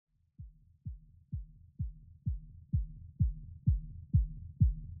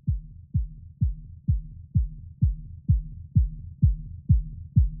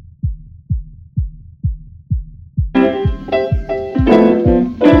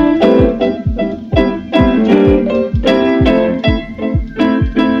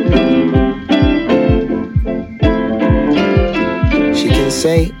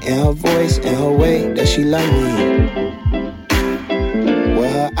she love me.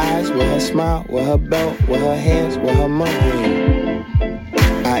 With her eyes, with her smile, with her belt, with her hands, with her money.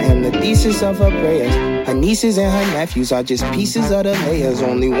 I am the thesis of her prayers. Her nieces and her nephews are just pieces of the layers.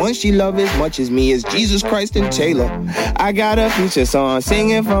 Only one she love as much as me is Jesus Christ and Taylor. I got a feature song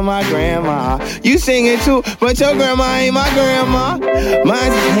singing for my grandma. You sing it too, but your grandma ain't my grandma.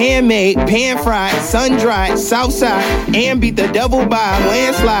 Mine's handmade, pan-fried, sun-dried, southside, and beat the devil by a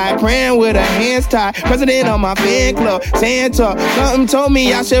landslide. Praying with her hands tied, president of my fan club, Santa. Something told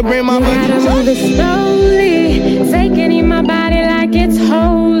me I should bring my butt to move it slowly, taking in my body like it's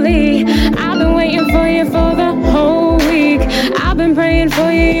holy. I've been waiting for you for the whole week. I've been praying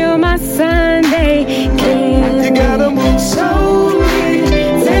for you, you're my Sunday king. You gotta move slowly,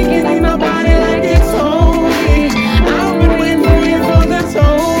 taking in my body like it's holy. I've been waiting for you for this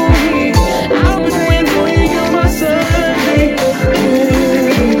whole week. I've been waiting for you, you're my Sunday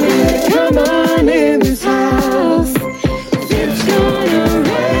king. Come on in this house, it's gonna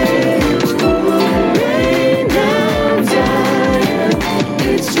rain, rain down time.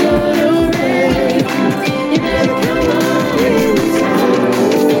 It's gonna rain. You better come on in this house.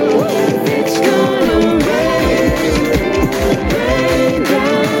 It's gonna rain, rain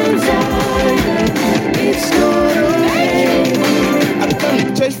down time. It's gonna rain. I come to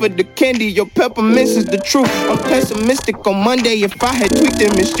church for the candy, your peppermints is the truth. I'm pessimistic on Monday, if I had tweaked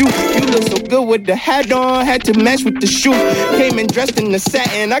and missed you. You look so good with the hat on, had to match with the shoe. Came in dressed in the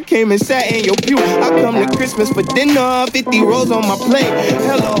satin, I came and sat in your pew. I come to Christmas for dinner, 50 rolls on my plate.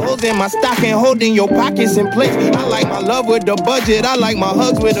 Hella holes in my stocking, holding your pockets in place. I like my love with the budget, I like my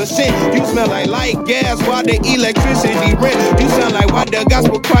hugs with a cent. You smell like light gas while the electricity rent. You sound like why the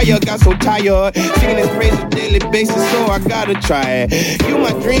gospel choir got so tired. Singing this praise on a daily basis, so I gotta try it. You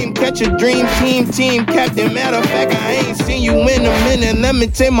my dream, catch a dream team captain. Matter of fact, I ain't seen you in a minute. Let me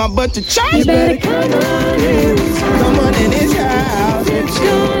take my butt to church. You better come on in this house. Come on in this house. It's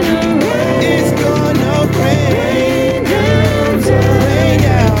gonna rain. It's gonna rain. Rain down time. Rain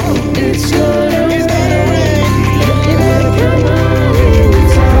down. It's gonna rain. It's gonna rain. You better come on in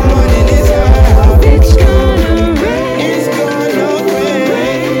this house. Come on in this house. It's gonna rain. It's gonna rain.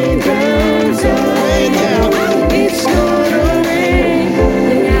 Rain down time. Rain down. It's gonna rain.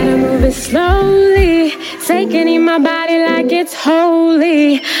 You gotta move it slowly, taking in my body like it's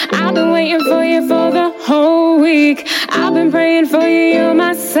holy. I've been waiting for you for the whole week. I've been praying for you, you're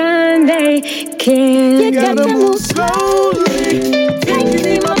my Sunday king. You gotta move slowly, taking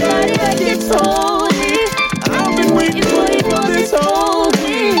in my body like it's holy. I've been waiting for you for this whole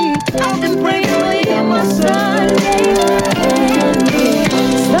week. I've been praying for you, you're my Sunday king.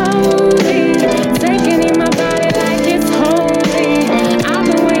 Slowly, taking in my body like it's holy. I've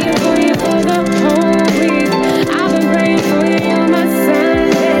been waiting for you for the whole week. I've been praying for you, you're my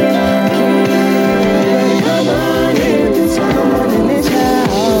Sunday king. Come on in this house.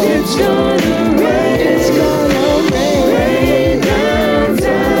 It's gonna rain. It's gonna rain. Rain down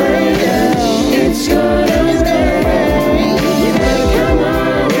time. It's gonna rain. You better come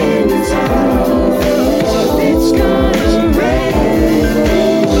on in this house. It's gonna rain.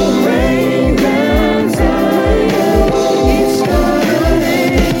 Rain down time. It's gonna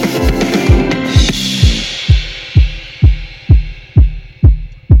rain.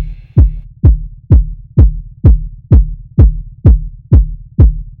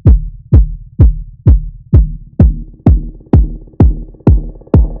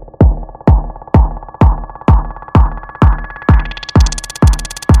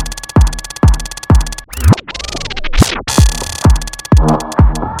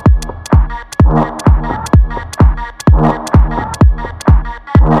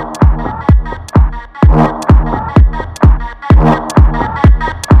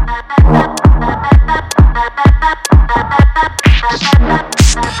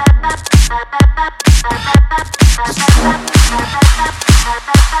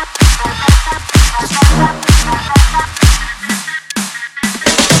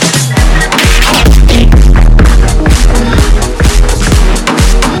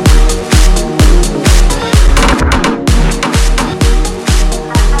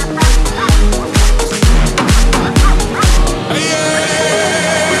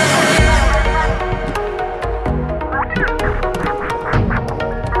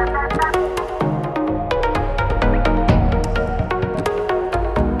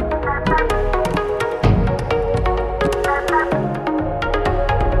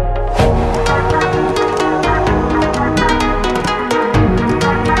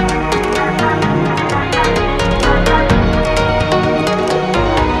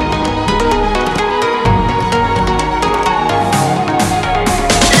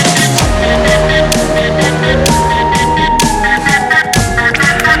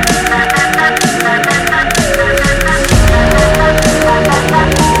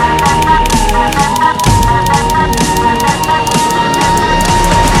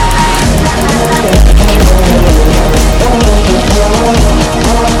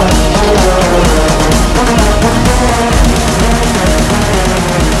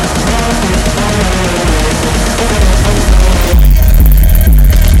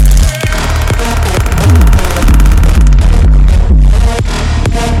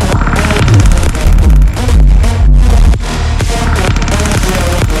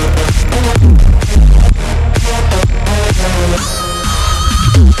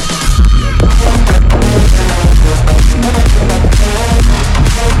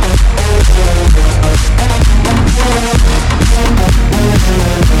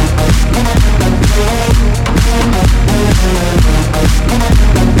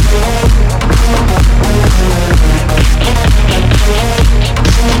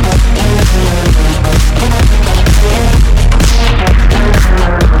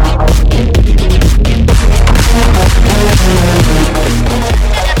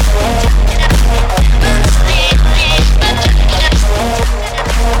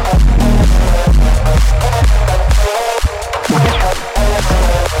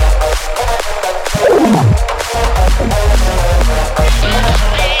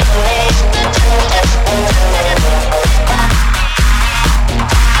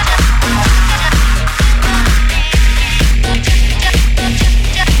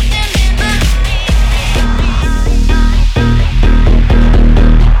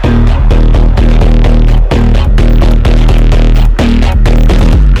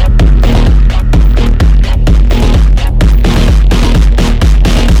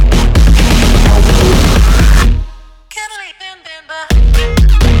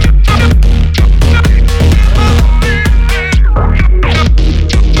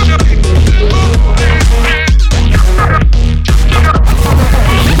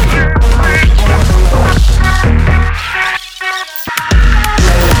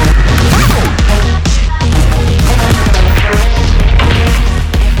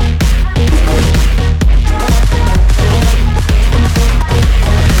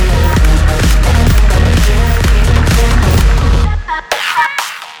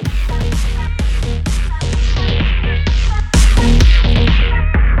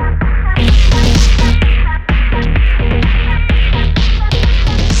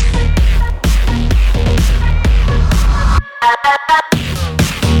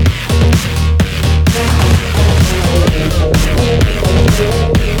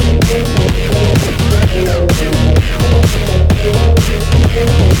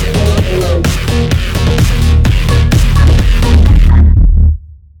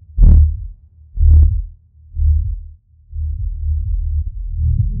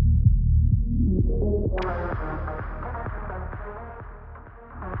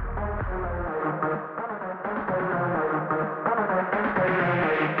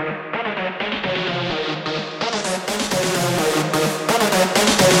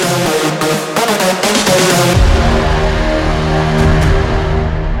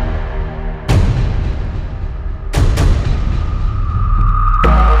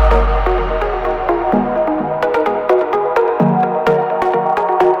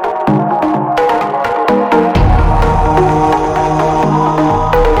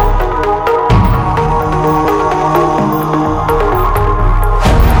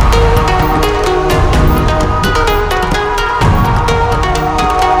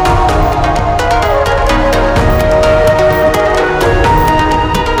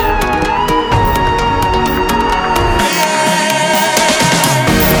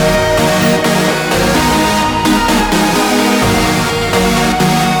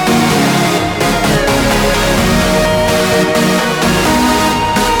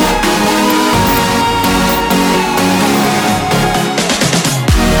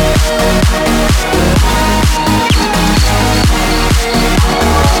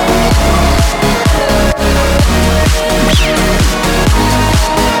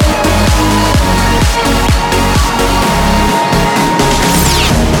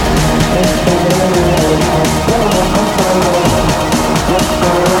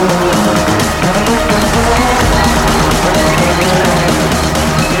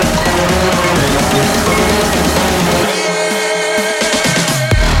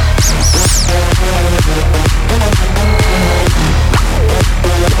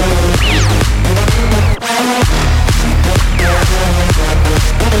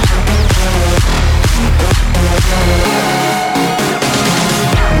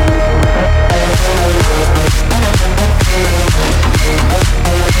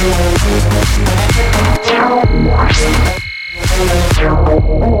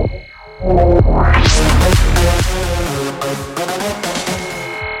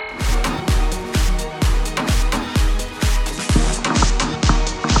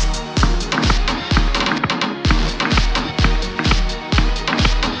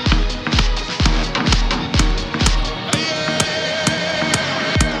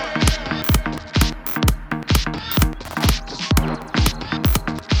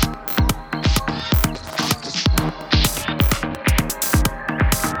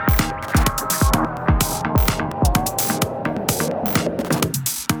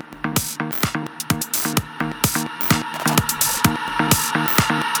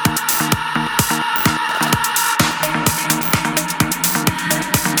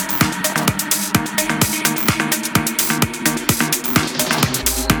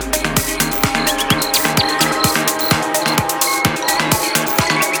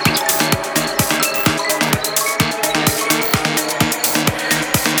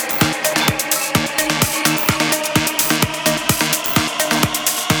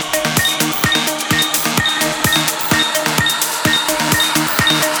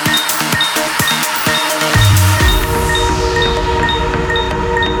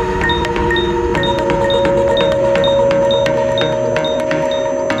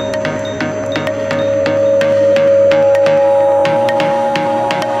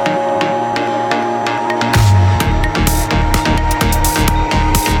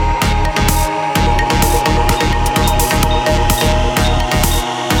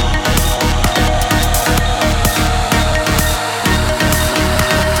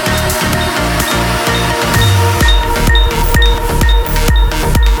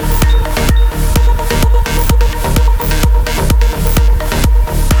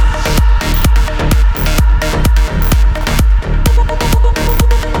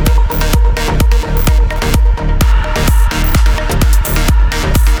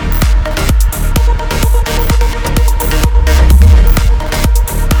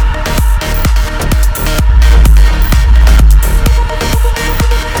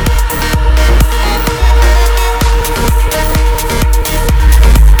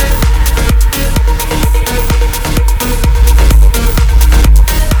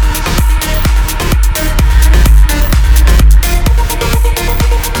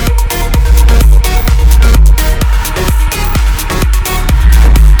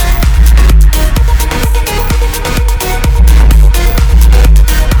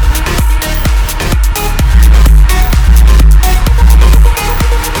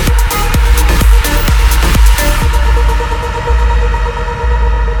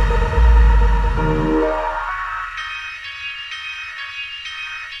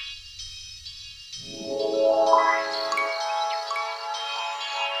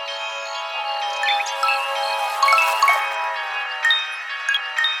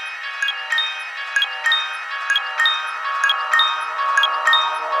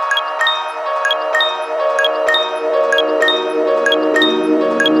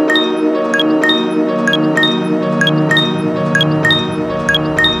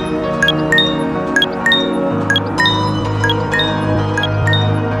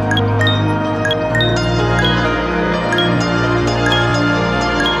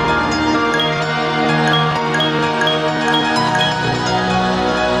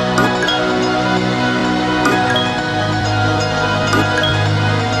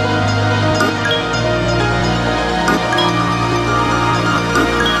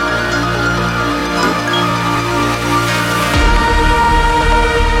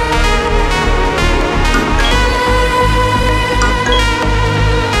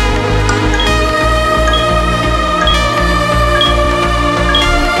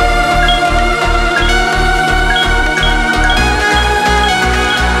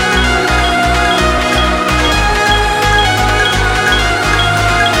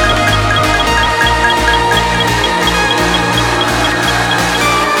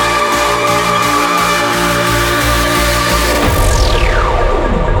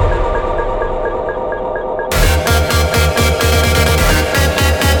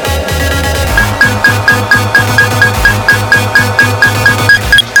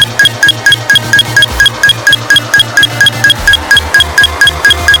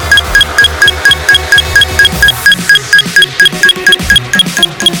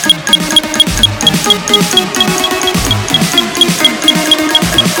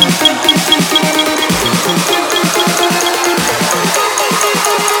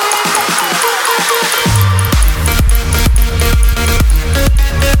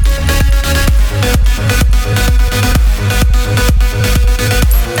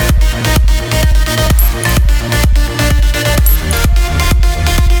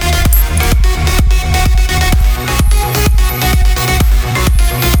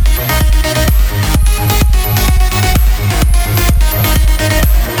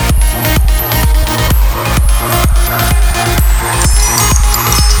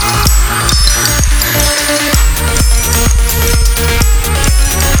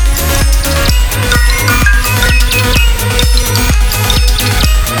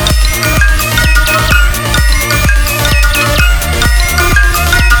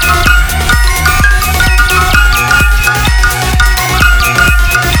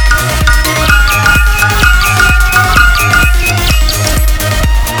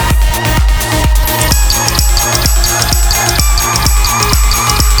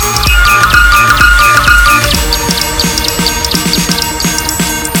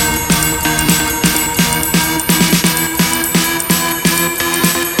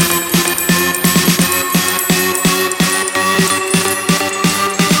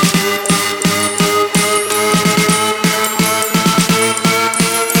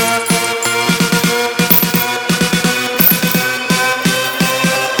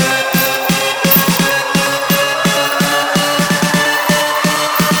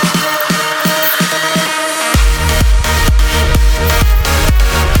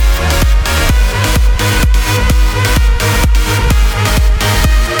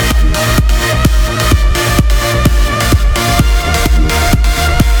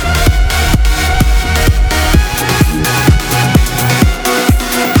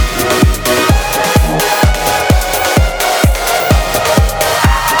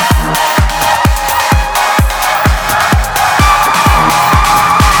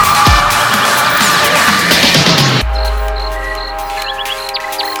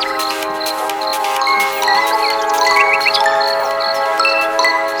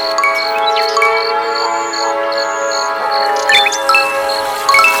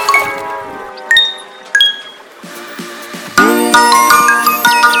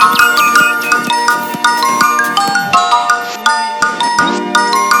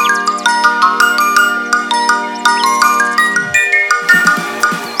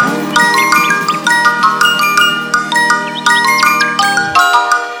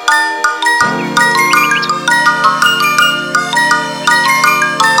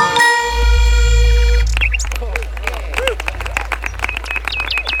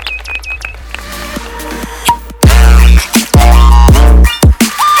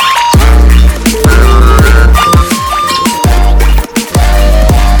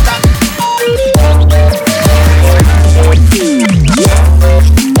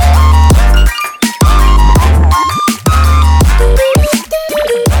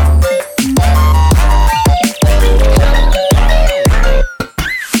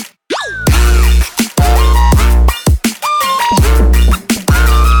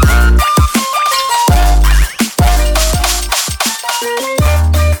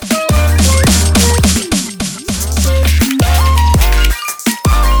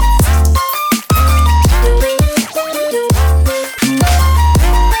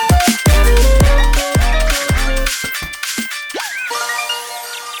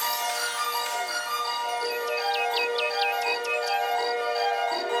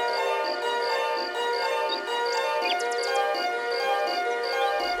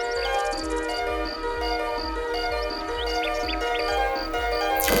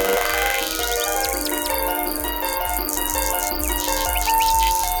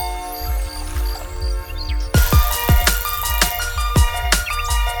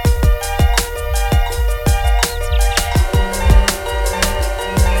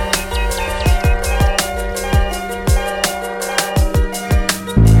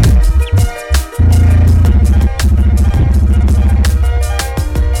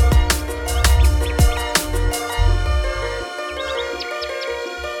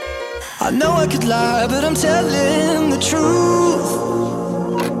 lie, but I'm telling the truth.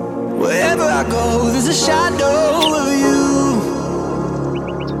 Wherever I go, there's a shadow of you.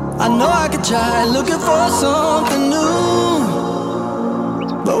 I know I could try looking for something new,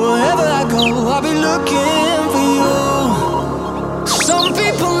 but wherever I go, I'll be looking for you. Some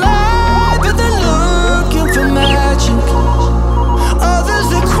people lie, but they're looking for magic. Others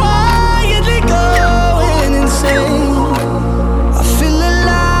are quietly going insane. I feel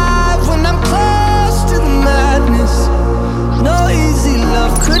alive when I'm close to the madness. No easy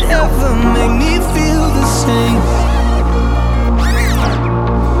love could ever make me feel the same.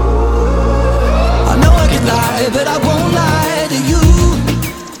 I know I can lie, but I won't lie to you.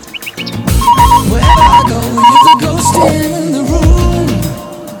 Wherever I go, there's a ghost in the room.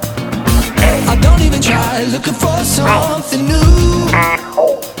 I don't even try looking for something new,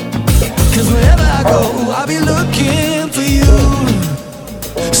 'cause wherever I go, I'll be looking for you.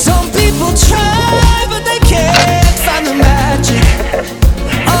 Some people try, but they can't find the magic.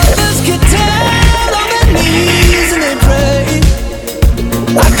 Others get down on their knees and they pray.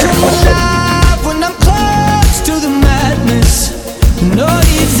 I come alive when I'm close to the madness. No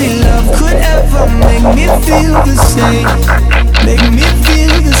easy love could ever make me feel the same. Make me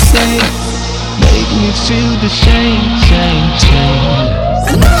feel the same. Make me feel the same, same, same.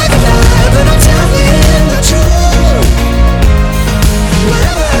 I know I can lie, but I'm telling the truth.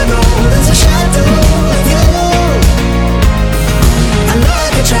 Wherever I go, there's a shadow of you. I know I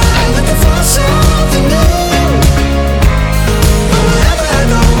can try looking for something new, but wherever I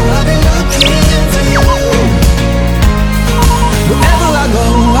go, I'll be looking for you. Wherever I go,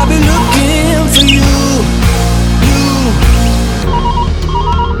 I'll be looking for you.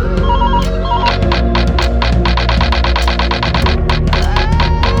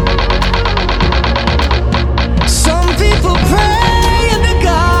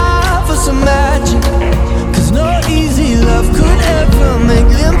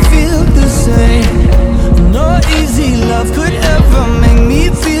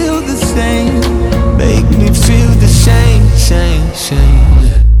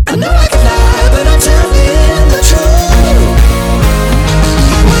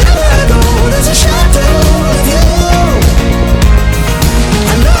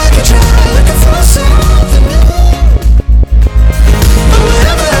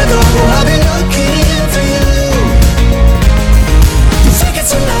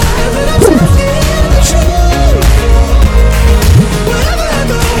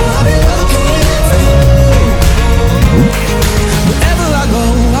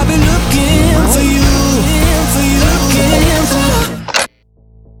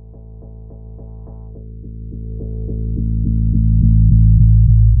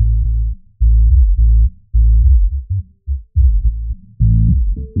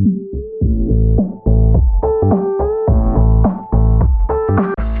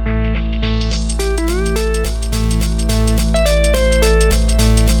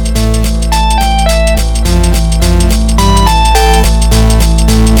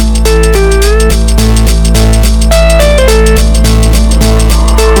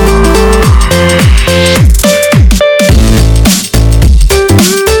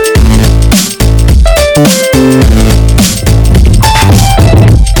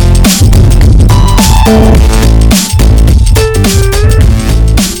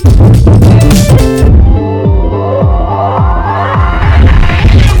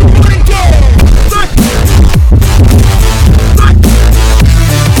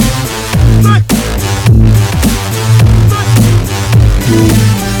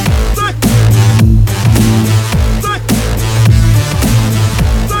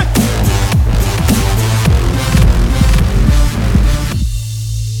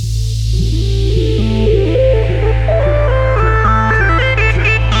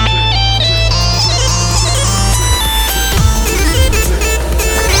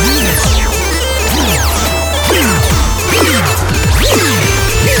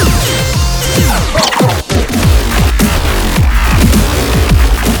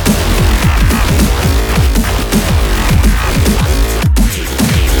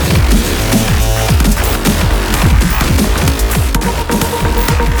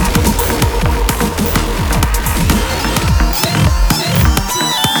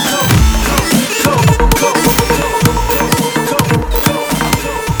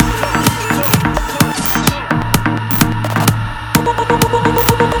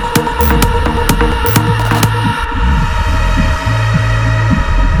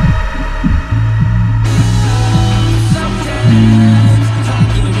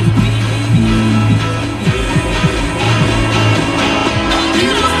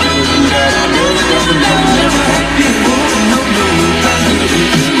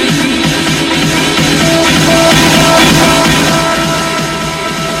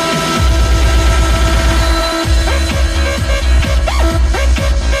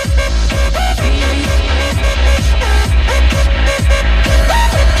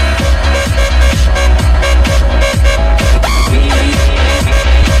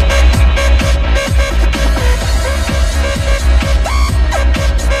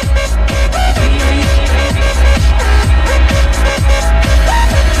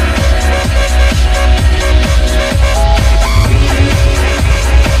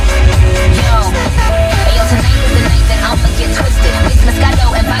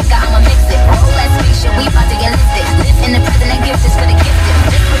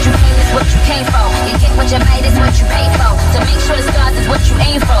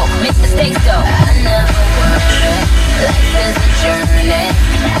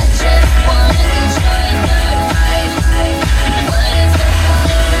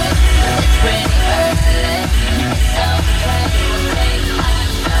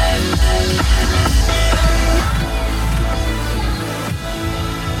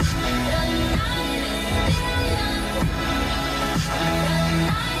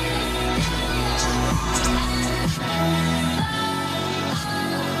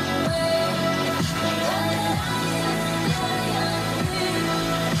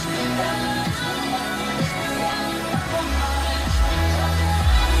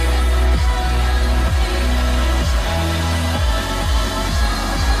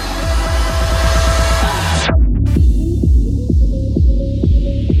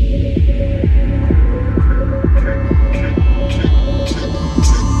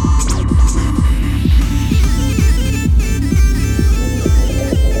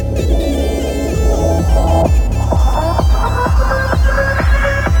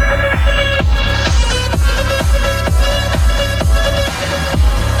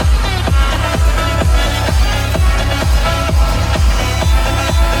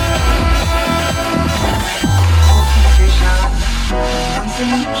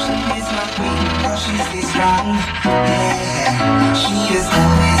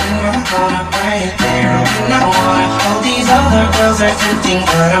 corner right there. And I wanna hold these other girls are tempting,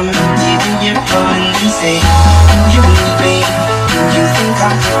 but I'm empty when you're blowing me. Say, do you need me? Do you think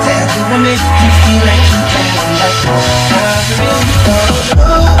I'm there? Do I make you feel like you can? I'm like, not really.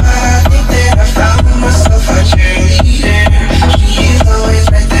 Oh, I think that I found myself a cheerleader. She is always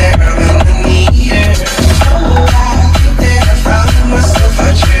right there when I need her. Oh, I think that I found myself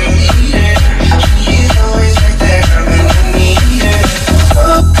a cheerleader. She is always right there when I need her.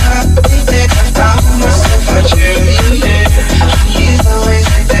 Oh, I think that I found myself a cheerleader. She is always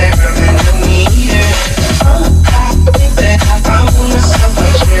right there when I need her. Oh, I think that I found myself a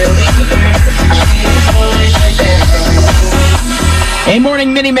cheerleader. She is always right there when I need her. A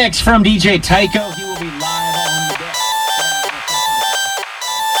morning mini mix from DJ Tycho. He will be live on the deck.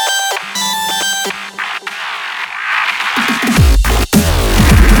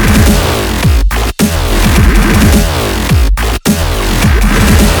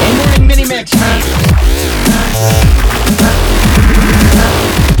 A morning mini mix.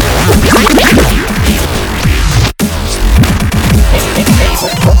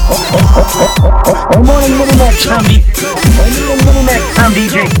 A morning mini mix from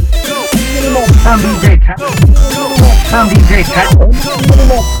DJ. I'm DJ Cat. I'm DJ Cat.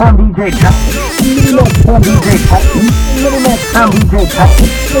 I'm DJ Cat. I'm DJ Cat. I'm DJ Cat.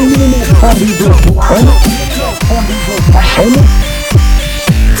 I'm DJ Cat.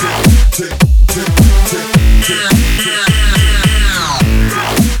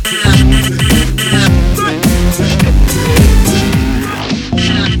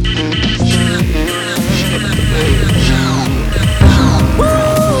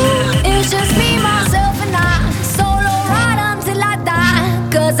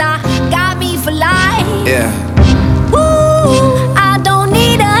 Yeah. Woo, I don't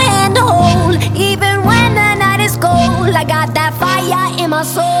need a hand to hold, even when the night is cold. I got that fire in my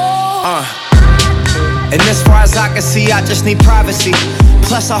soul. And as far as I can see, I just need privacy.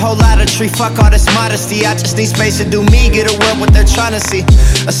 Plus a whole lot of tree, fuck all this modesty. I just need space to do me, get a world what they're trying to see.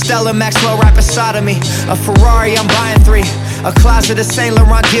 A Stella Maxwell right beside of me. A Ferrari, I'm buying 3. A closet of Saint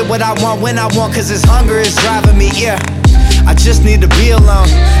Laurent, get what I want when I want, cause this hunger is driving me, yeah. I just need to be alone,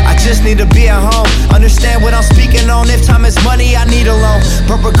 I just need to be at home. Understand what I'm speaking on, if time is money, I need a loan.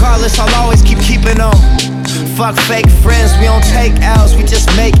 But regardless, I'll always keeping on. Fuck fake friends, we don't take L's, we just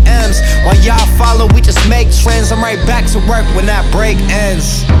make M's. While y'all follow, we just make trends. I'm right back to work when that break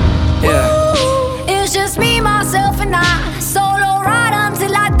ends. Yeah. Ooh, it's just me, myself, and I. Solo ride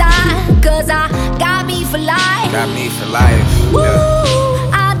until I die, cause I got me for life. Got me for life, Ooh, yeah.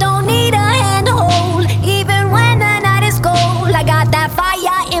 I don't need a hand to hold, even when the night is cold. I got that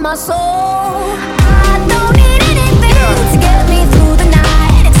fire in my soul. I don't need anything to get me through the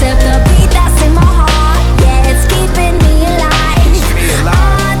night, except the beat that's in my heart. Yeah, it's keeping me alive.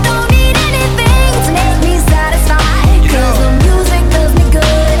 I don't need anything to make me satisfied, cause the music does me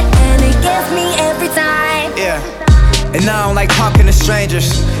good and it gets me every time. Yeah. And I don't like talking to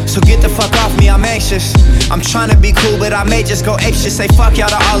strangers, so get the fuck off me, I'm anxious. I'm tryna be cool, but I may just go apeshit. Say fuck y'all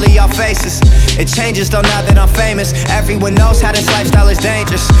to all of y'all faces. It changes though now that I'm famous. Everyone knows how this lifestyle is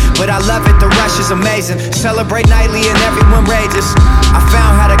dangerous, but I love it, the rush is amazing. Celebrate nightly and everyone rages. I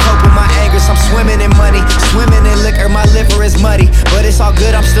found how to cope with my angers. I'm swimming in money, swimming in liquor. My liver is muddy, but it's all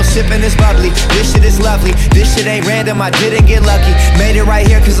good, I'm still sipping this bubbly. This shit is lovely, this shit ain't random, I didn't get lucky. Made it right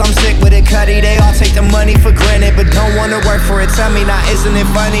here cause I'm sick with it, Cuddy. They all take the money for granted, but don't wanna work for it. Tell me now, isn't it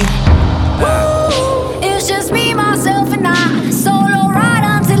funny? Ooh, it's just me, myself, and I. Solo ride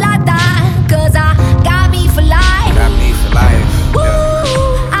until I die, cause I got me for life. Got me for life,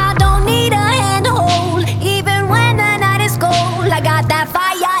 Ooh, I don't need a hand to hold, even when the night is cold. I got that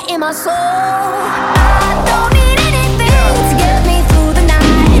fire in my soul. I don't need anything to get me through the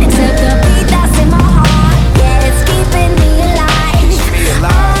night, except the beat that's in my heart. Yeah, it's keeping me alive.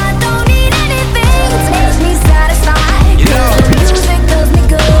 I don't need anything to make me satisfied, cause the music does me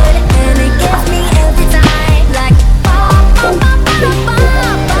good and it gets me every time. Like, oh, oh,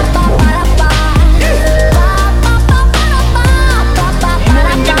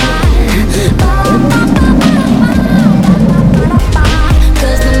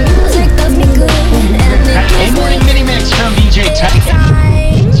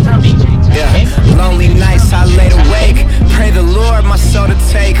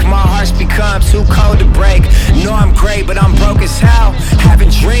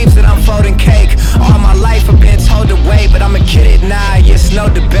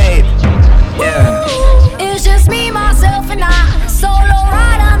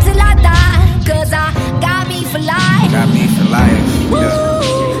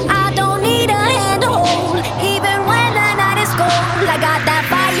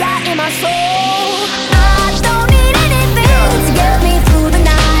 soul. I don't need anything to get me through the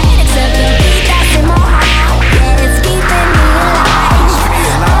night except the beat that's in my heart. Yeah, it's keeping me alive.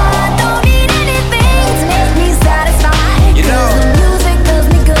 I don't need anything to make me satisfied. You know, the music does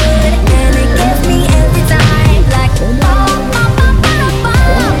me good and it gets me every time. Like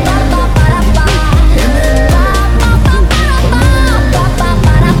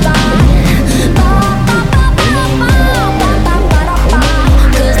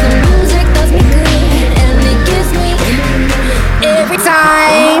every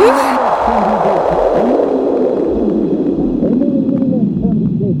time.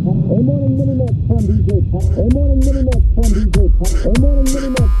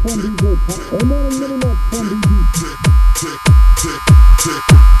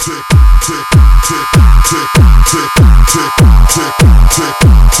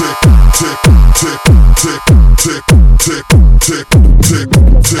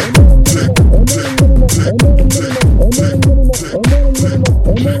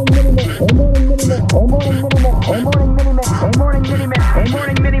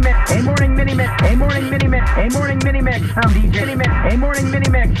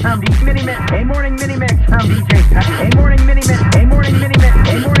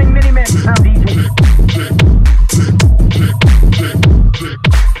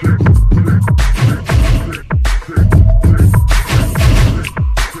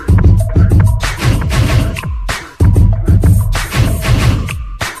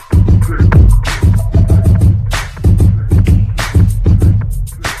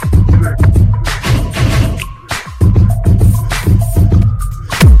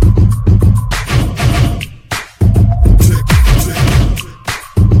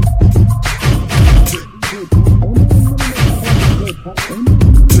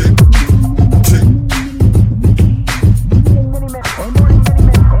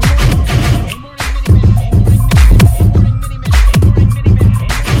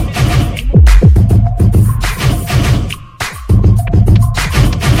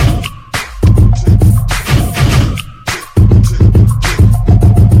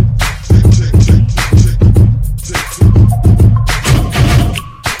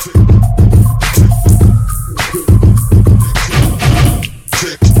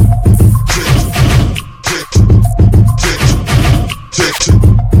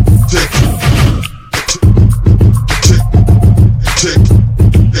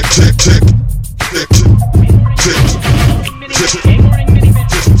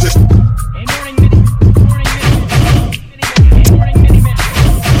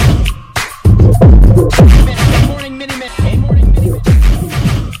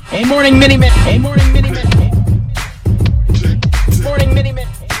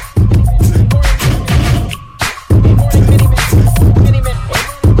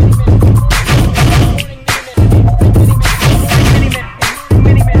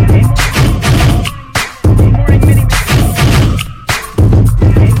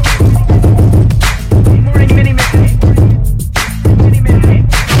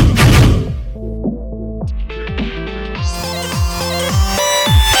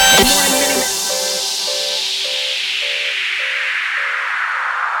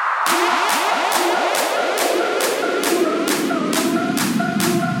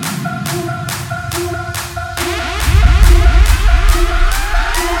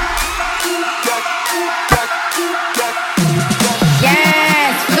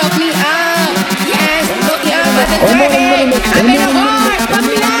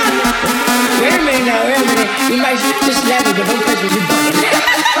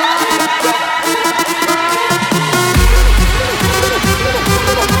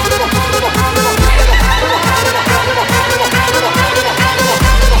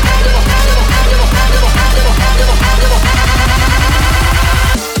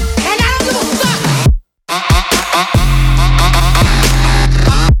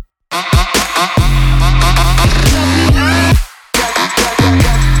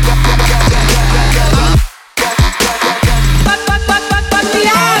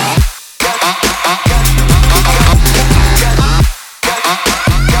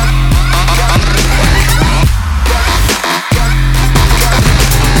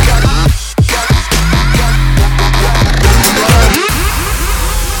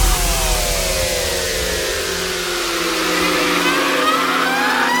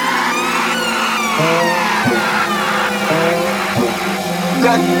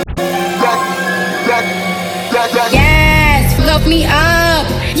 Yes, fuck me up.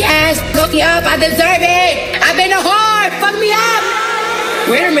 Yes, fuck me up. I deserve it. I've been a whore. Fuck me up.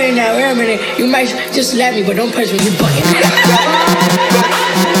 Wait a minute now. Wait a minute. You might just let me, but don't push me. You bugging.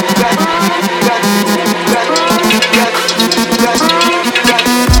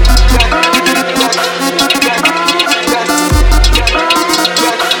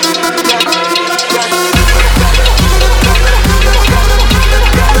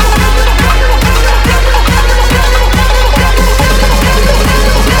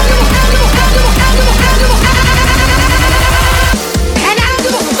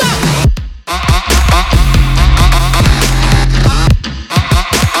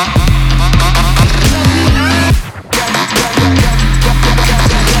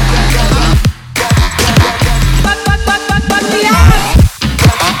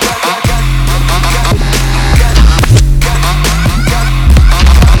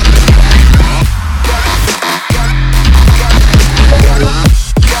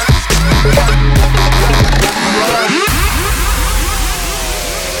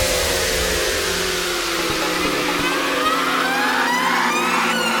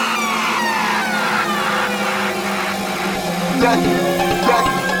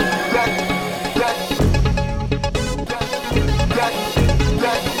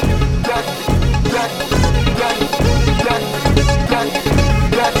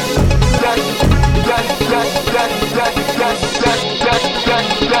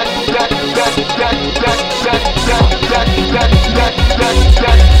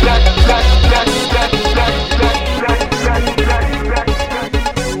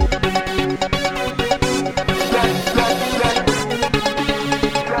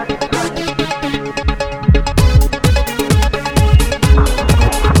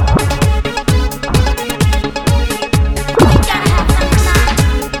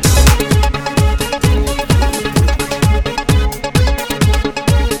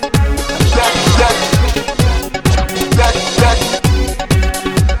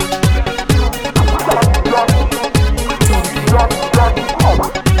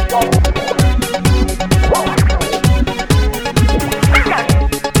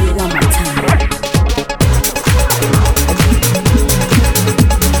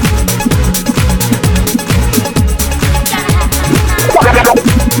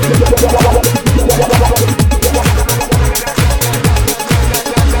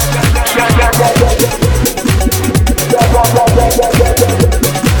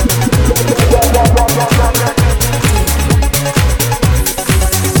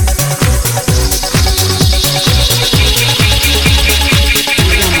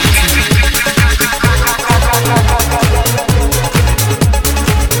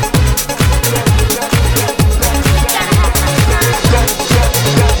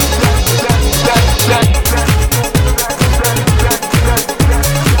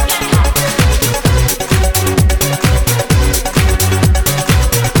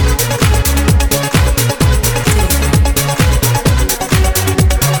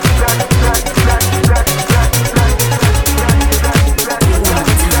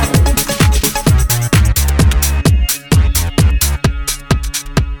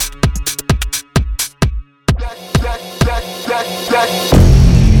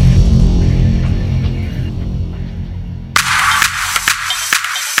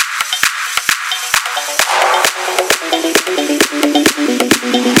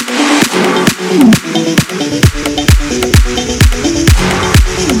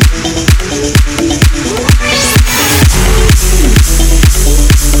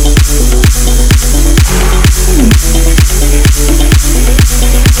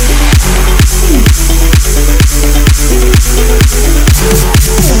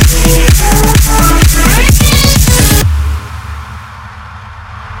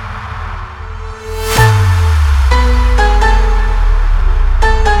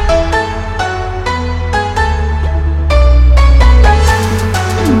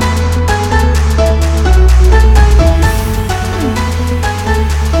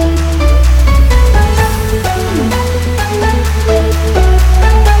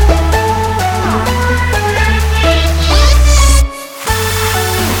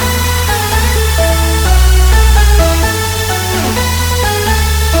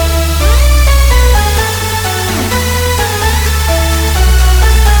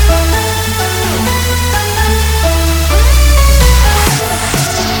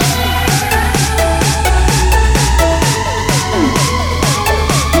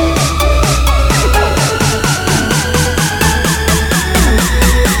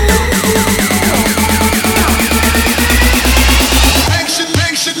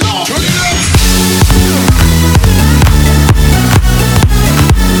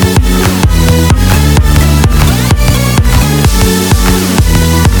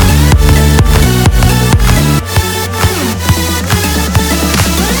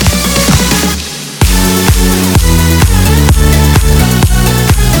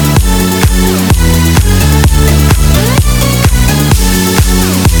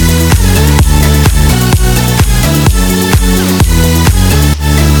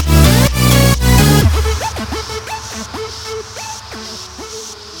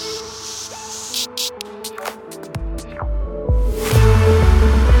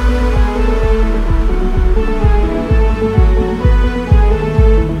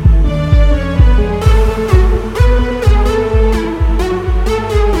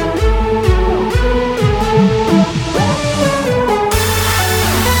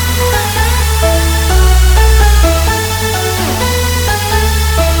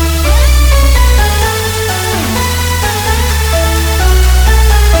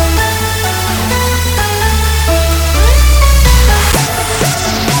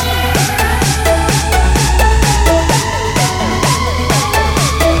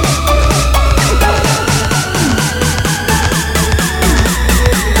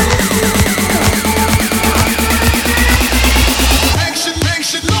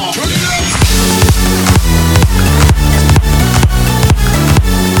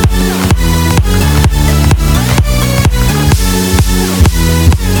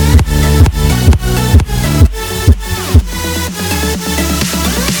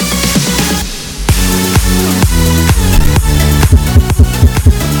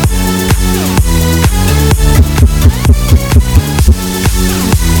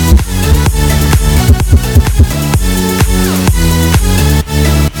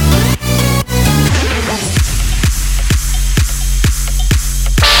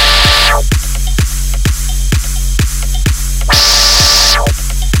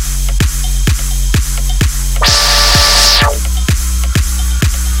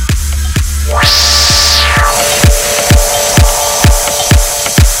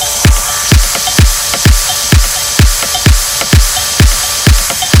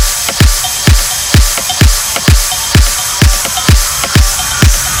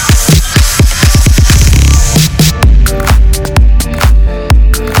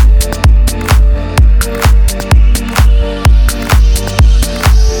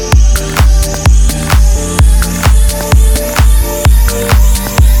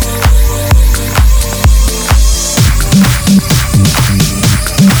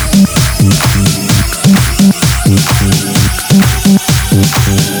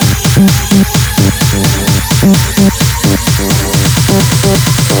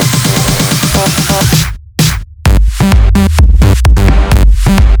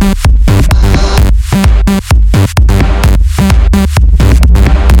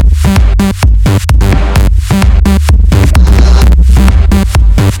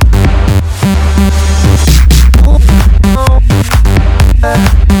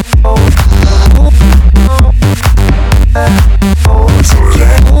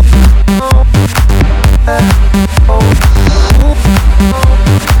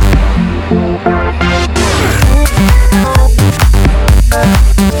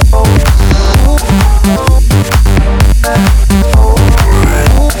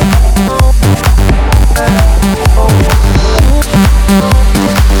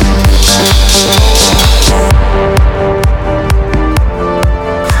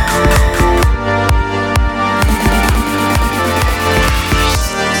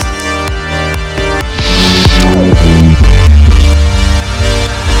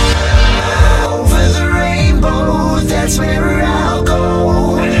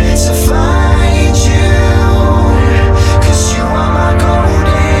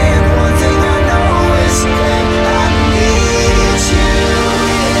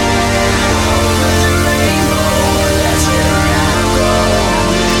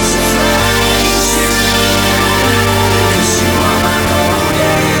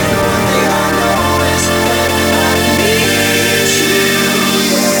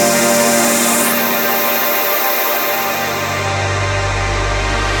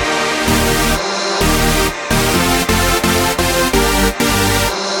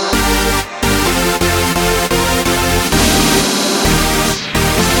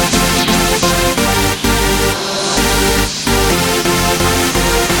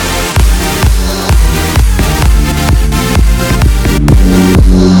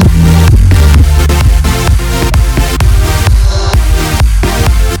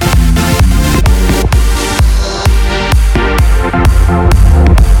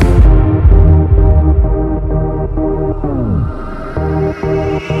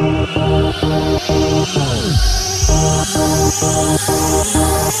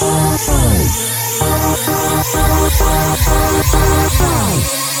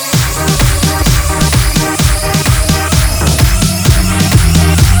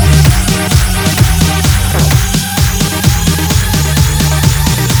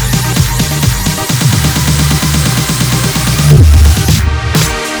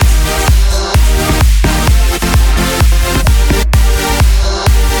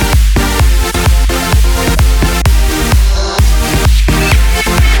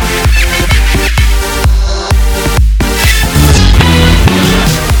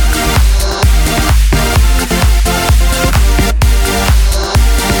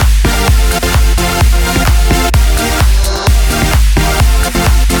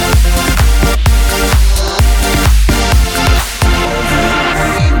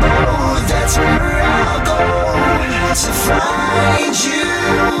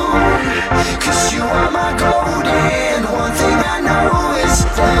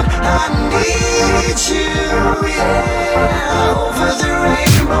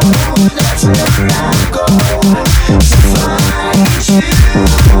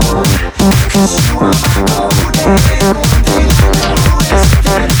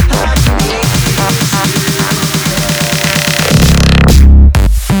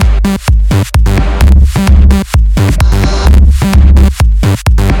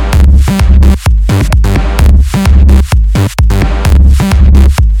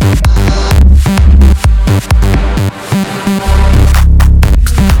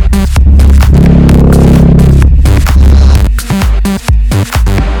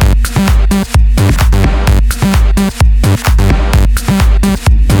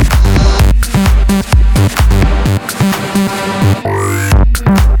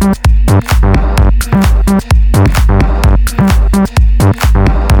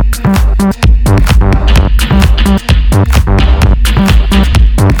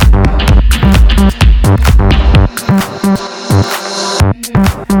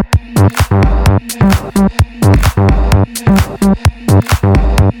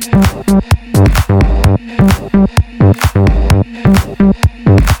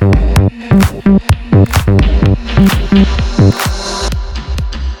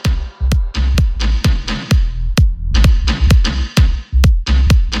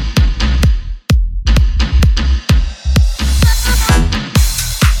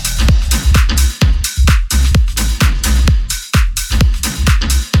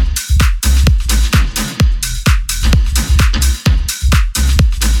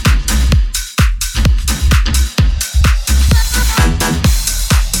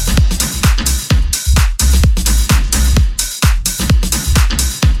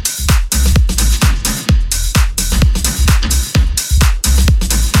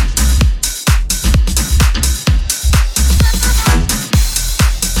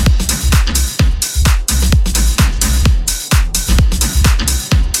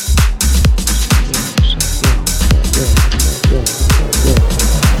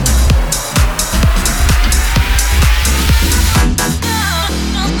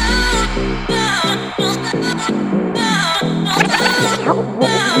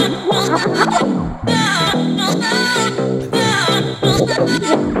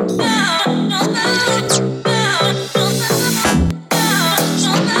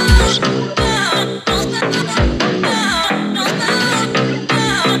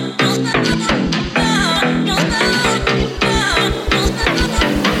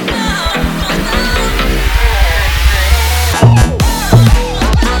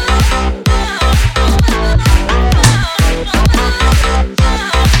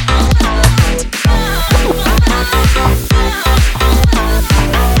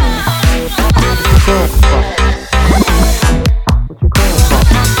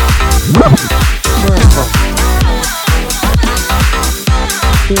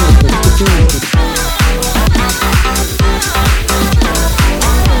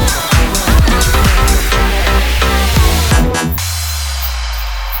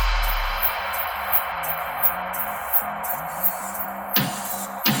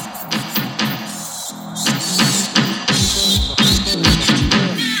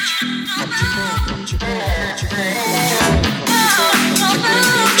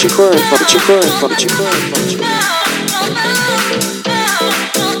 What you crying for?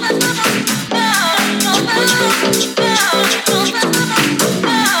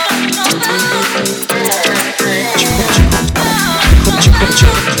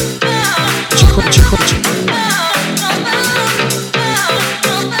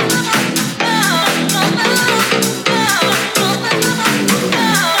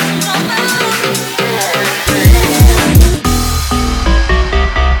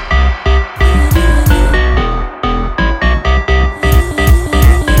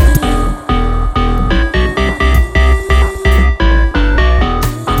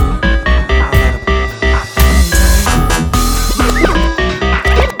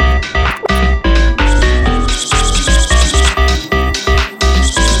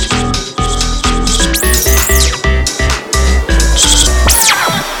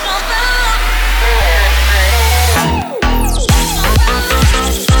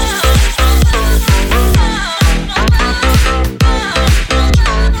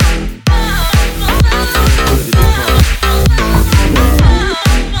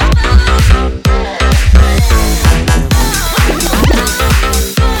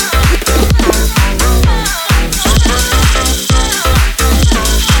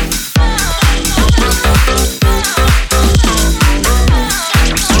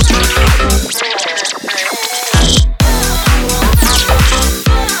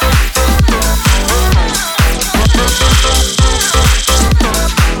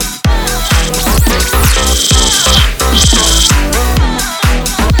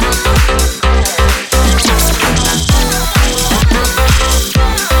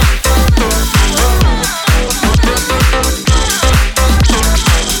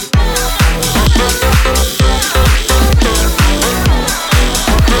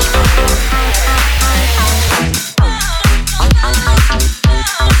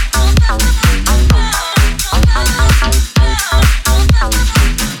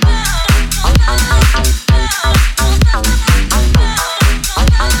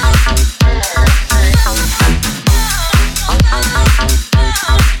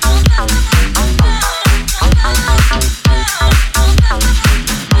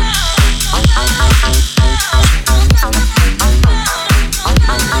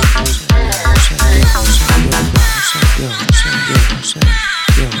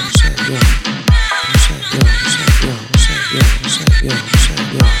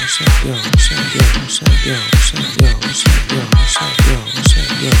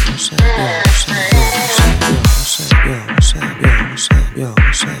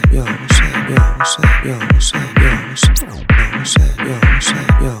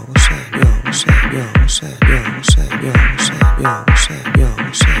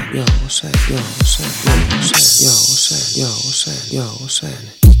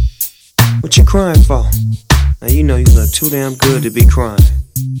 What you crying for? Now you know you look too damn good to be crying.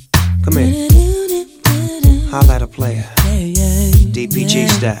 Come here. Holla at a player. DPG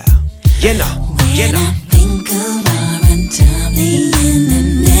style. You know. When I think of our untimely end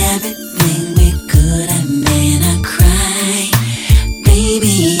and everything we could have made, I cry.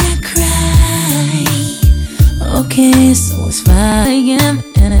 Baby, I cry. Okay, so it's 5 a.m.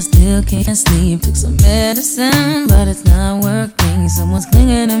 and I still can't sleep. Took some medicine, but it's not working. Someone's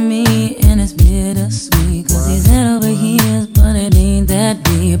clinging to me and it's bittersweet. Cause he's head over heels, but it ain't that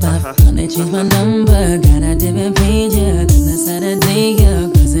deep. I finally changed my number, got a different page, yeah. Then I Saturday, yeah.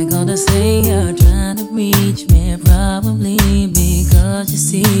 Cause they're gonna say you're trying to reach me. Probably because you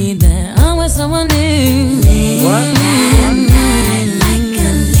see that I'm with someone new. What? Like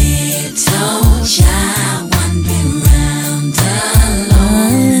a little child wandering round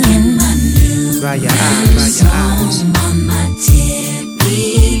alone in my new Dry your eyes. on my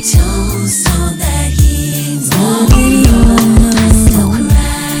tippy toes so that he's walking on. So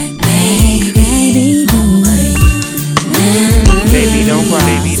cry, baby, over you. Baby, don't cry.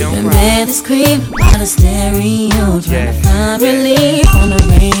 Baby, don't cry. Bed is creep on the stereo, trying to find relief on the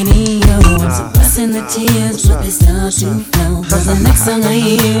radio. I'm suppressing the tears, but they start to flow. Cause the next song I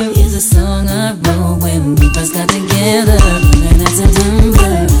hear is a song I wrote when we first got together. And that's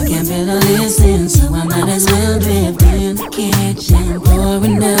September. I can't better listen, so I might as well drift in the kitchen, pour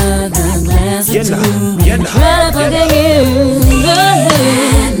another glass or two. Try to forget you. Go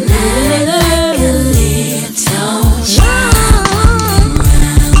ahead.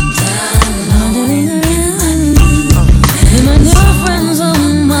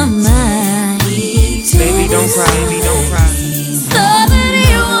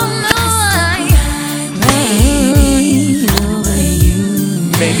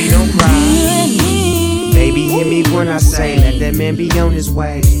 I say, let that man be on his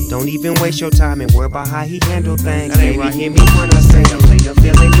way. Don't even waste your time and worry about how he handle things. Baby, hear me when I say a player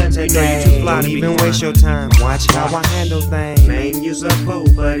feeling good today. You know you too fly. Don't even waste your time, watch how I handle things. Man, you's a fool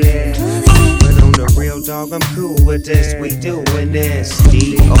for this, but on the real dog, I'm cool with this. We doing this.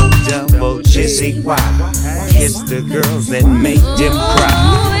 D-O-double-G-C-Y. Kiss the girls that make them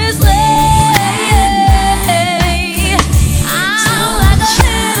cry.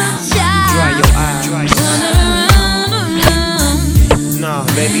 Dry your eyes. Nah,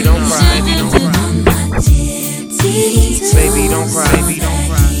 baby, don't cry. Baby, don't cry. Baby, don't cry. Baby, don't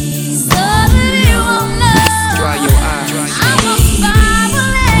cry. Dry your eyes.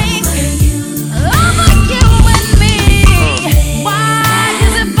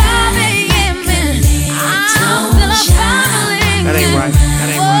 That ain't right. That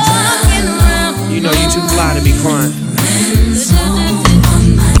ain't right. You know you too fly to be crying.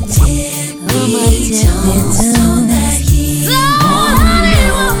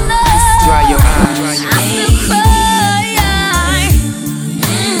 Dry your eyes. Dry your eyes.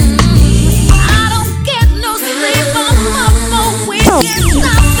 I don't get no sleep. I'm up for weekends.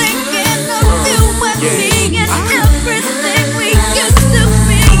 I'm thinking of you and me and everything we used to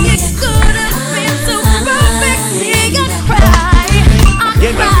be. It could have been so perfect. I cry. I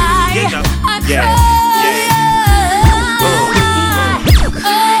cry. I cry.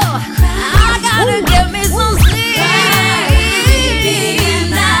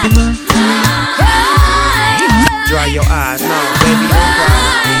 Dry your eyes, no, baby, don't cry.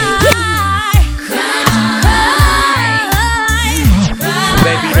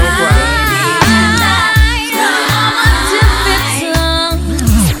 Baby, don't cry.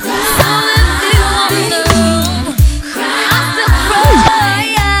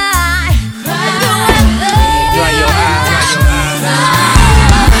 Dry your eyes.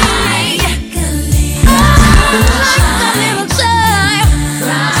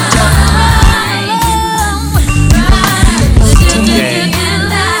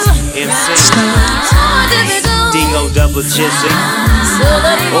 D-O-double Jizzy.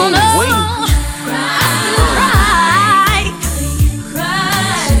 Oh, wait.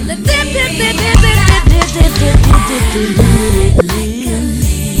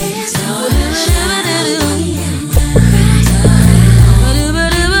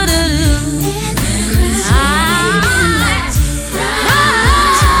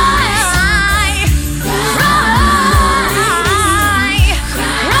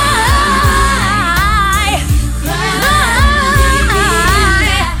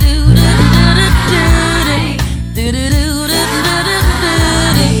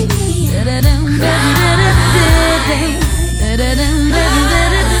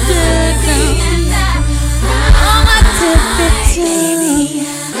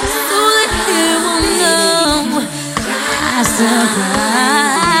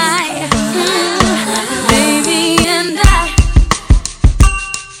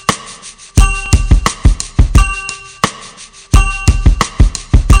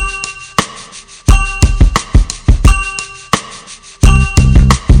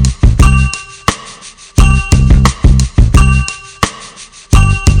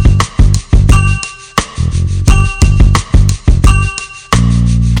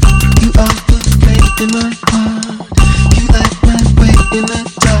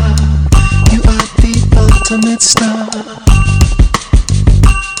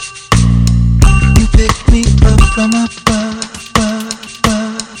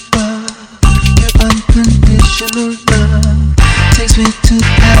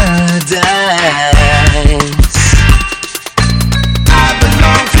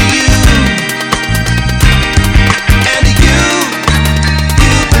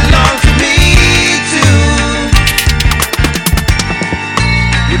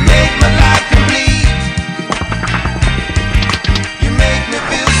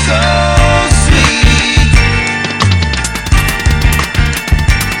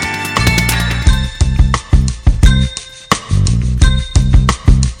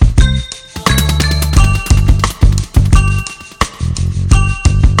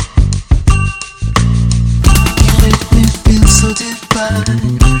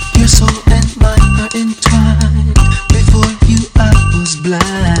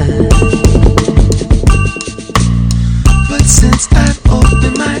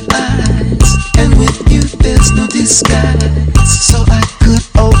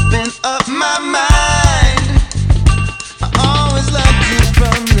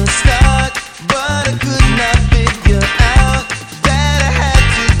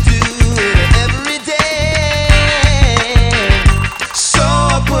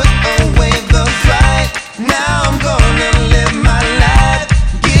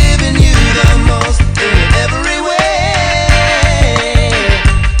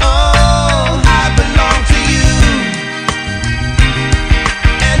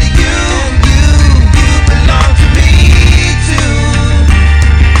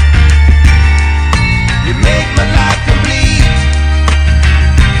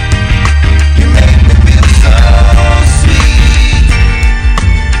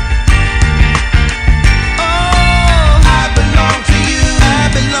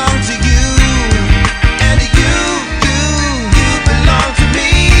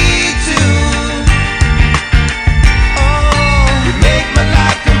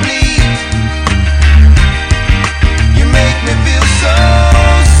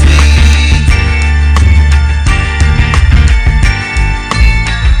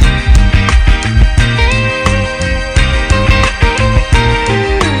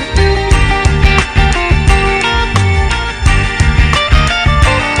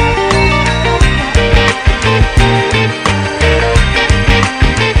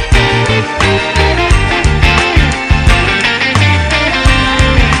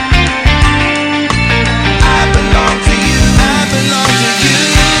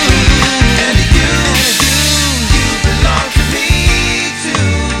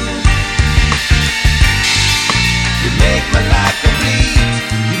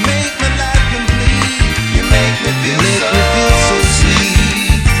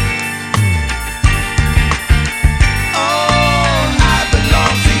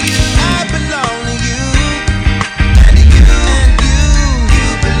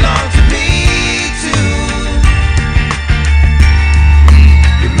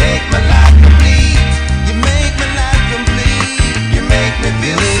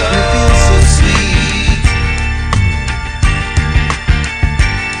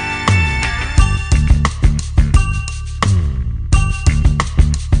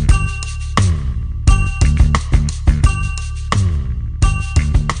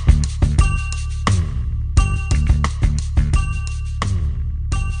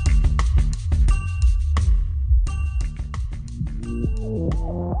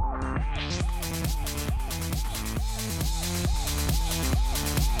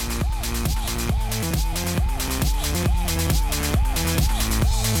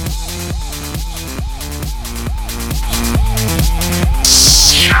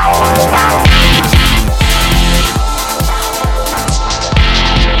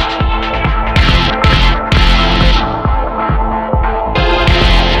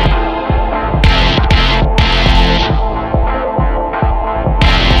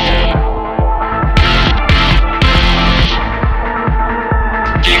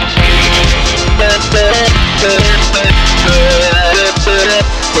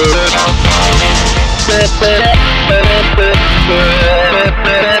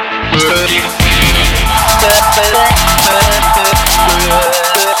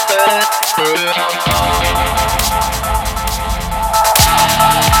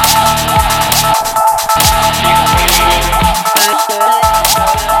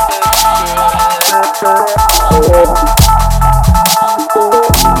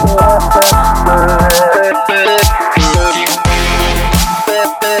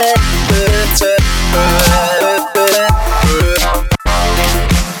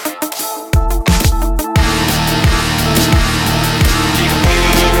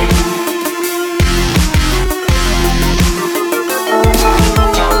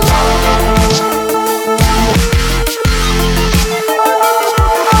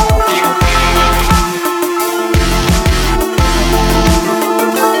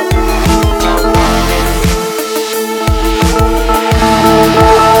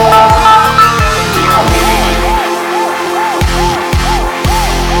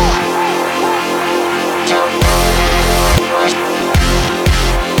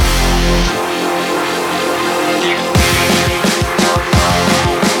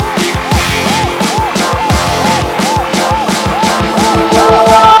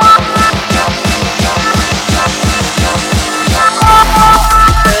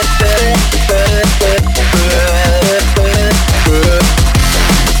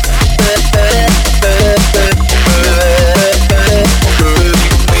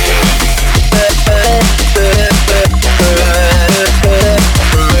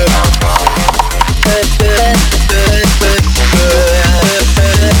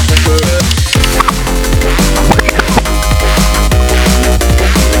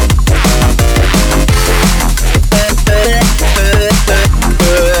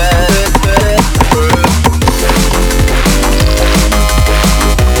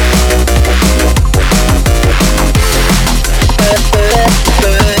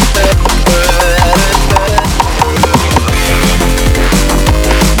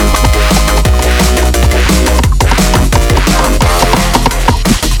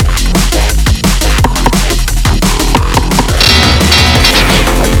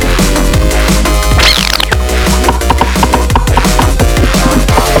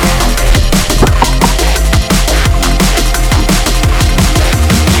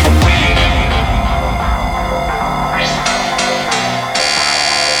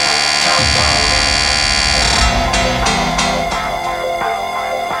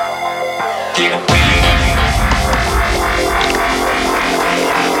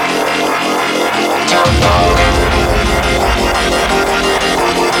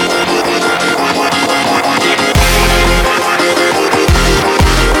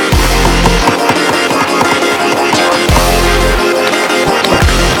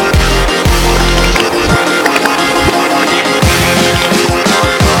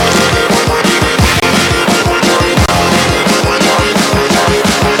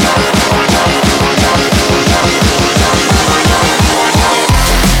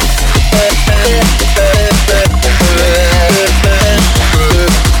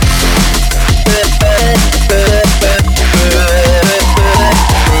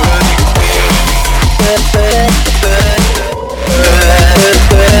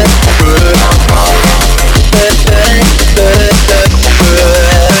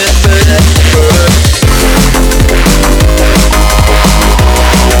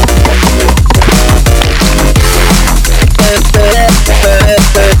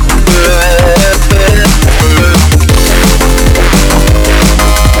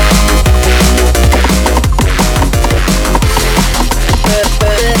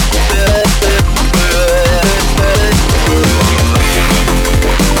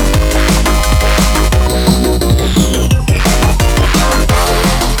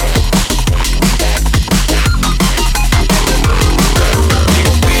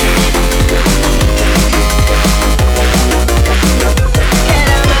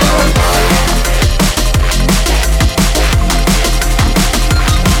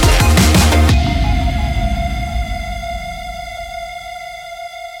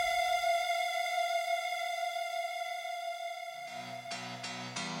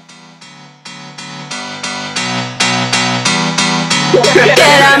 Get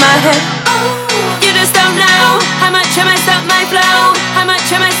out my head. You just don't know how much I messed up my flow. How much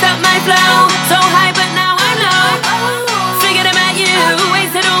I messed up my flow. So high but now I'm low. Forget about you,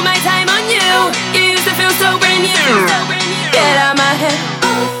 wasted all my time on you. You used to feel so brand new. Get out my head.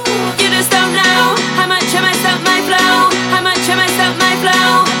 You just don't know how much I messed up my flow. How much I messed up my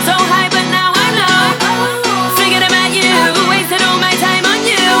flow. So high but now I'm low.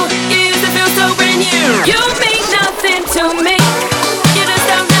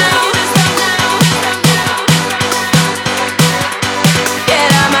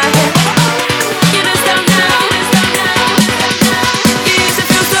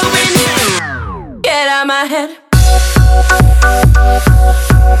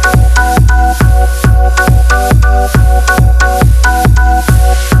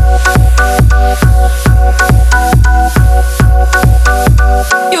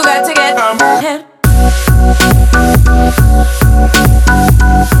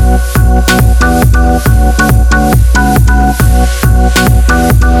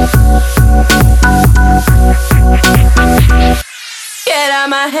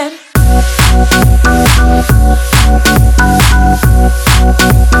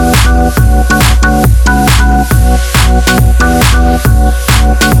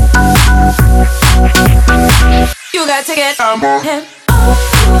 got to get him.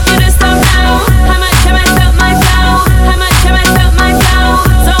 You just don't know how much I messed up my flow. How much I messed up my flow.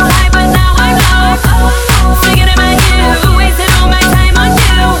 So high, but now I'm low. Thinking about you, wasting all my time on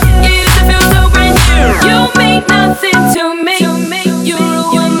you. You used to feel so brand new. You mean nothing to me. You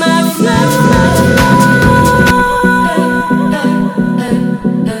ruin my flow.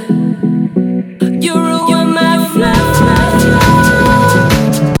 You ruin my flow.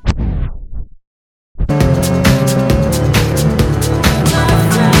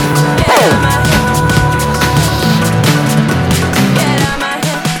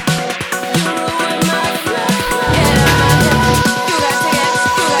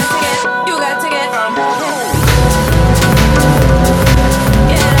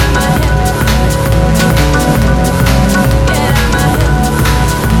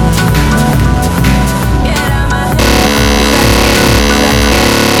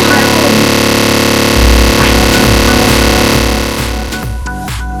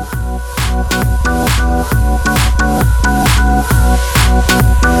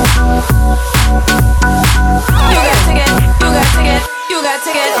 You got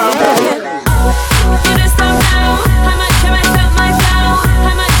to get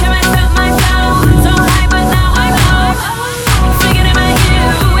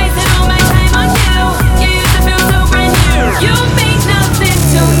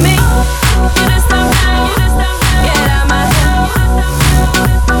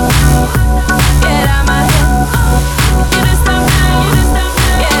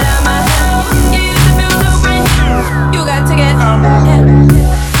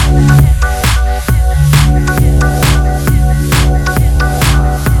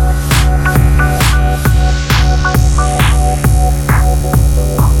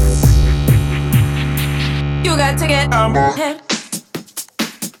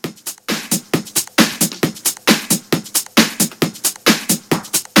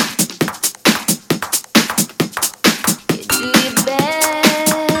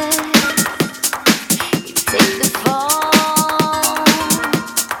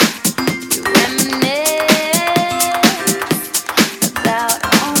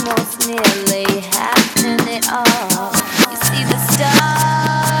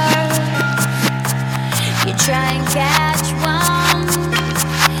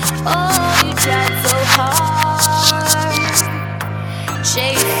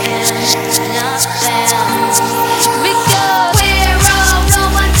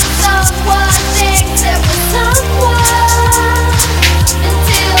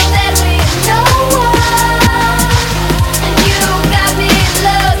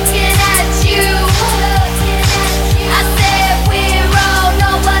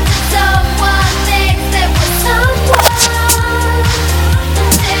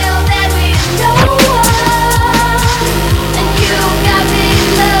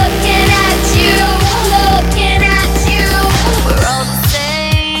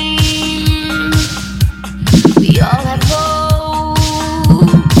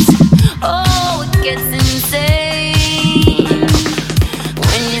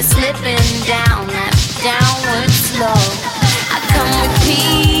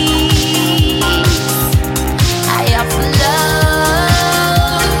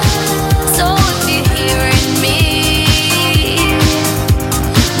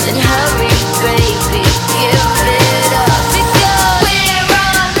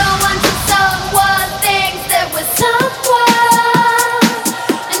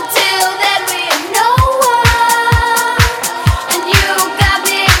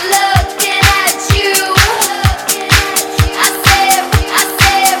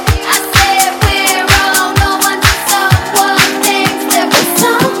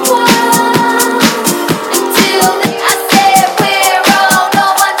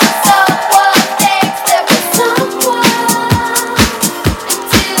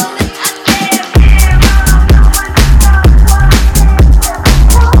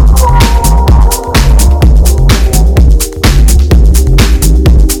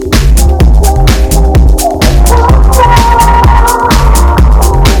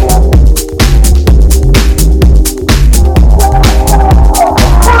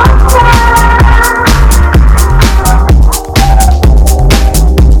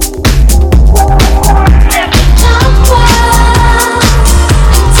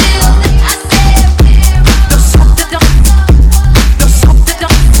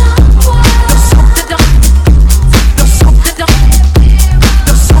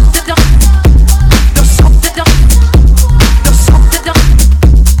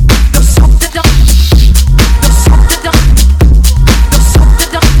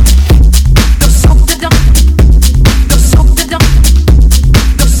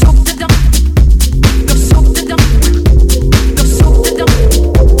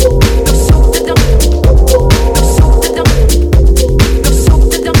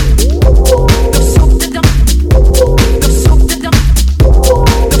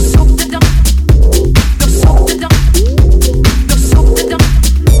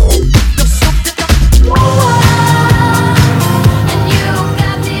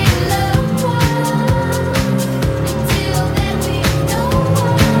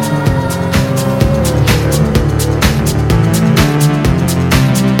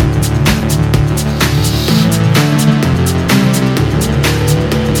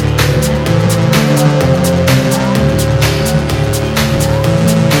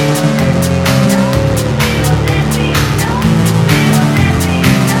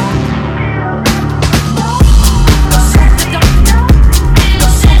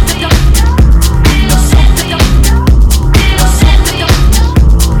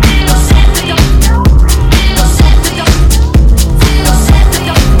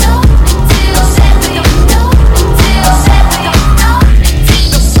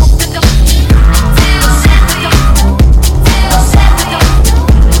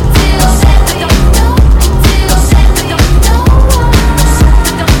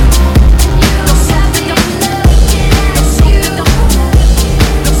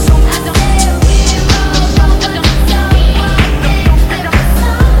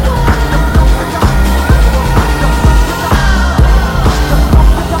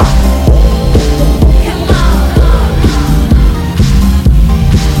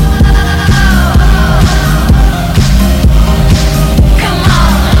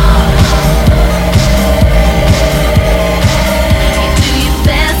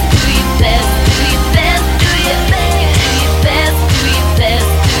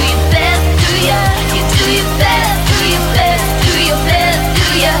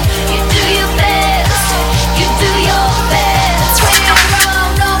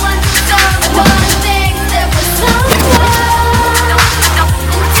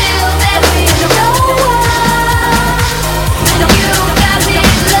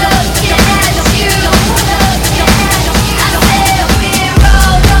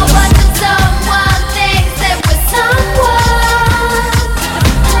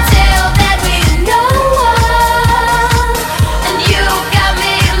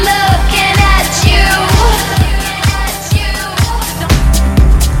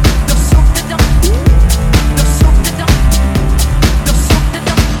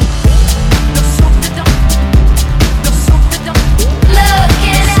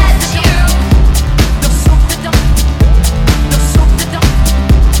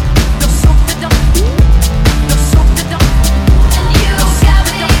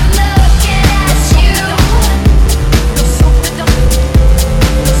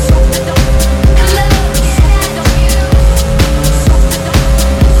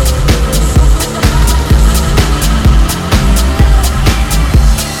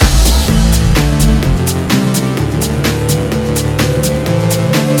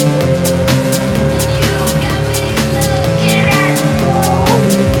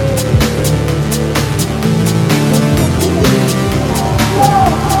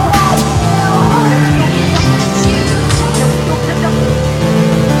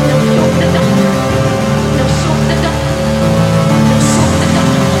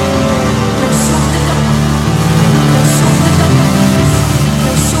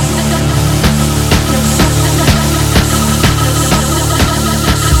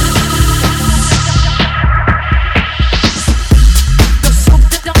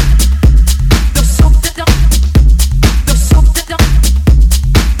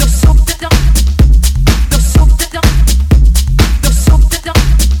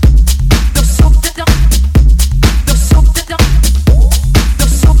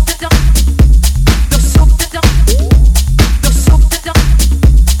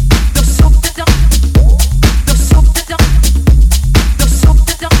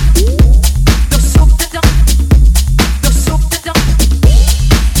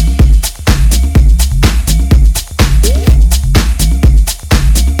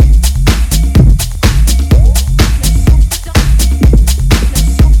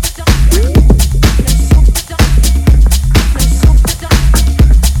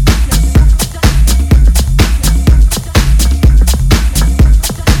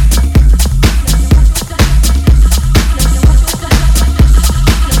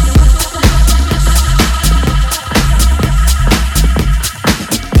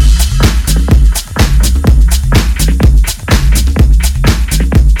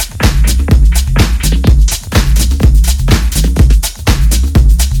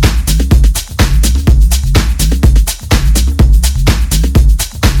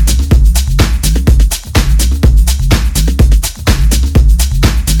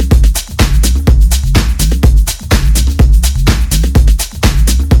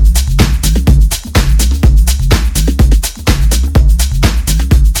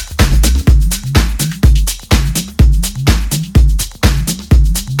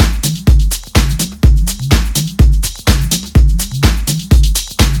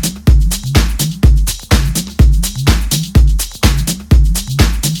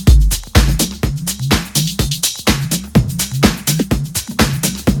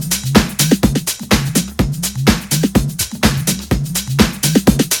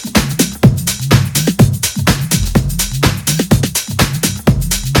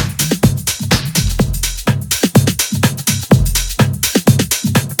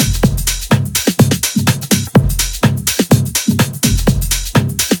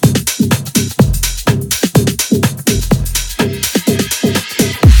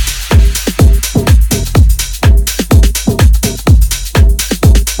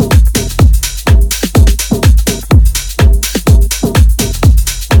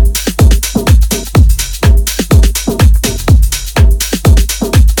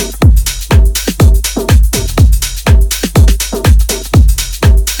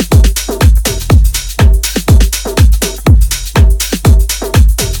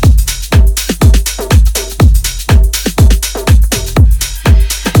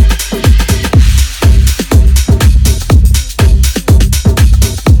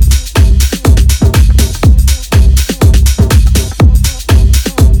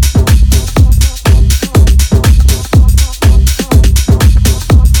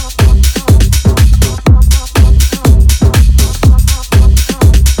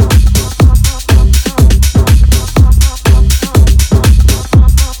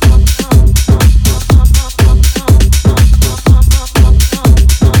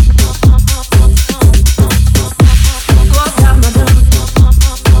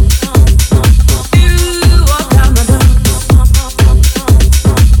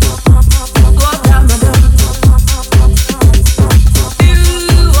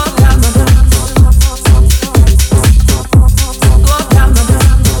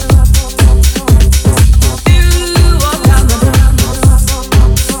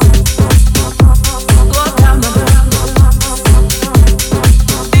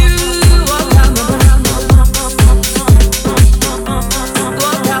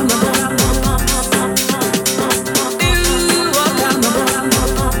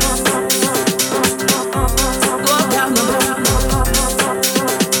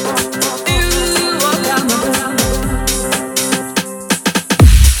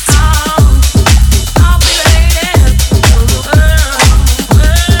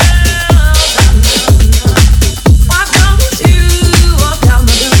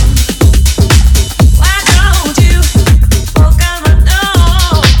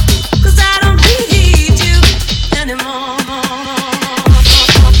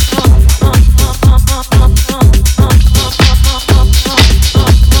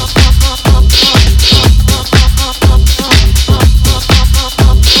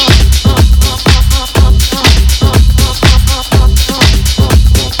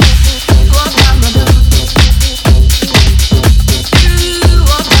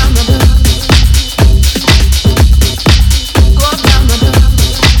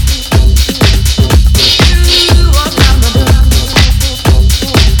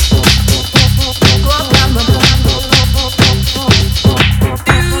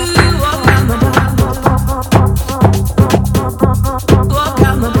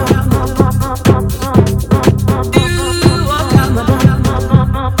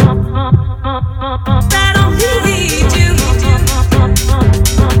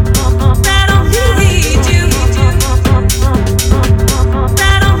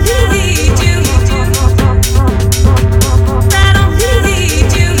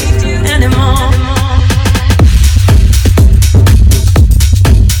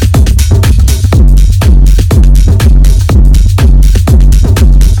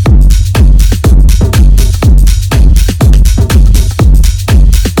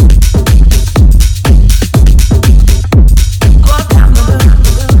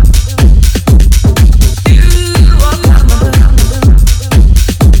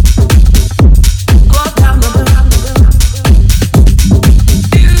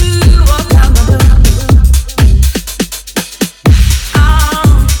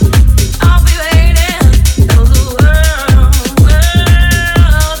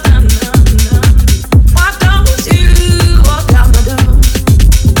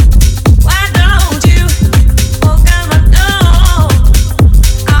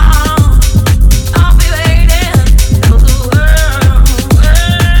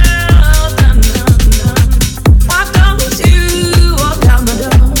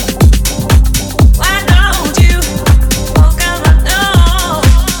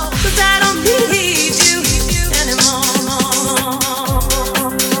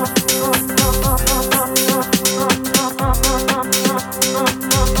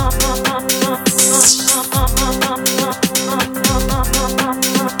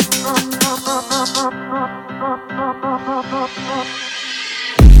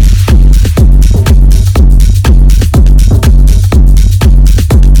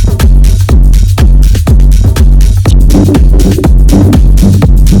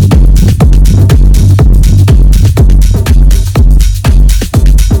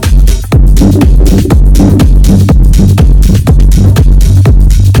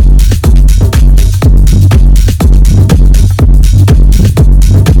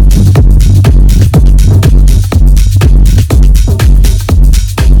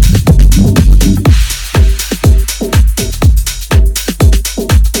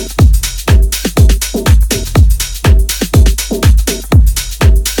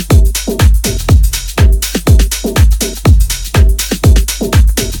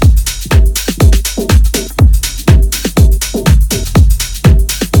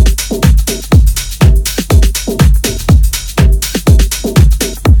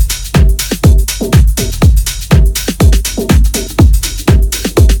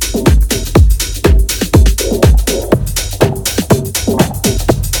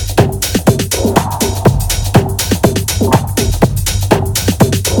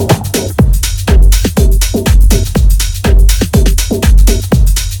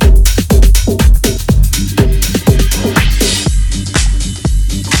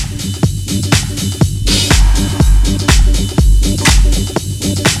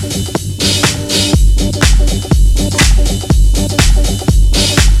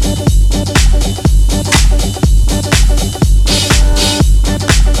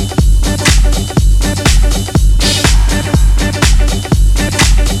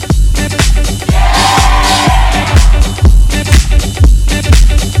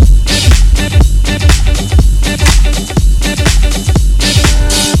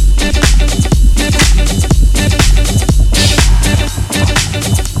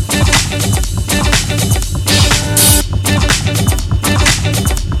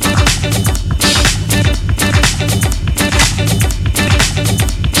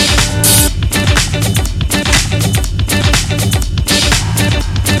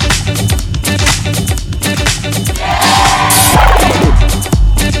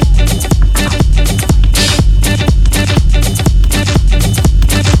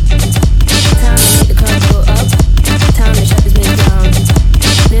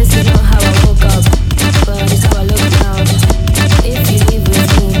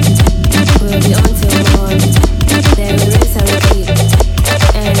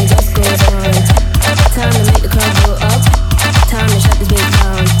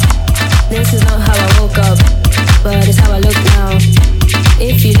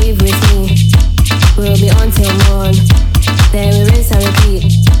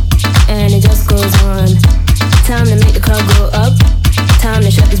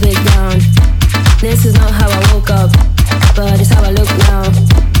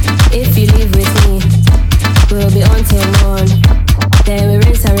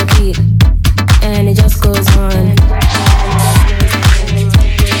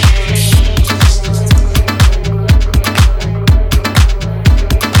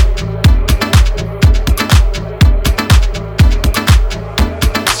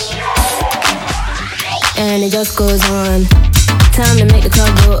and it just goes on. Time to make the club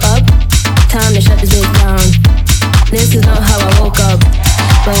go up. Time to shut this bitch down. This is not how I woke up,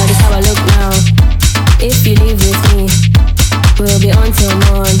 but it's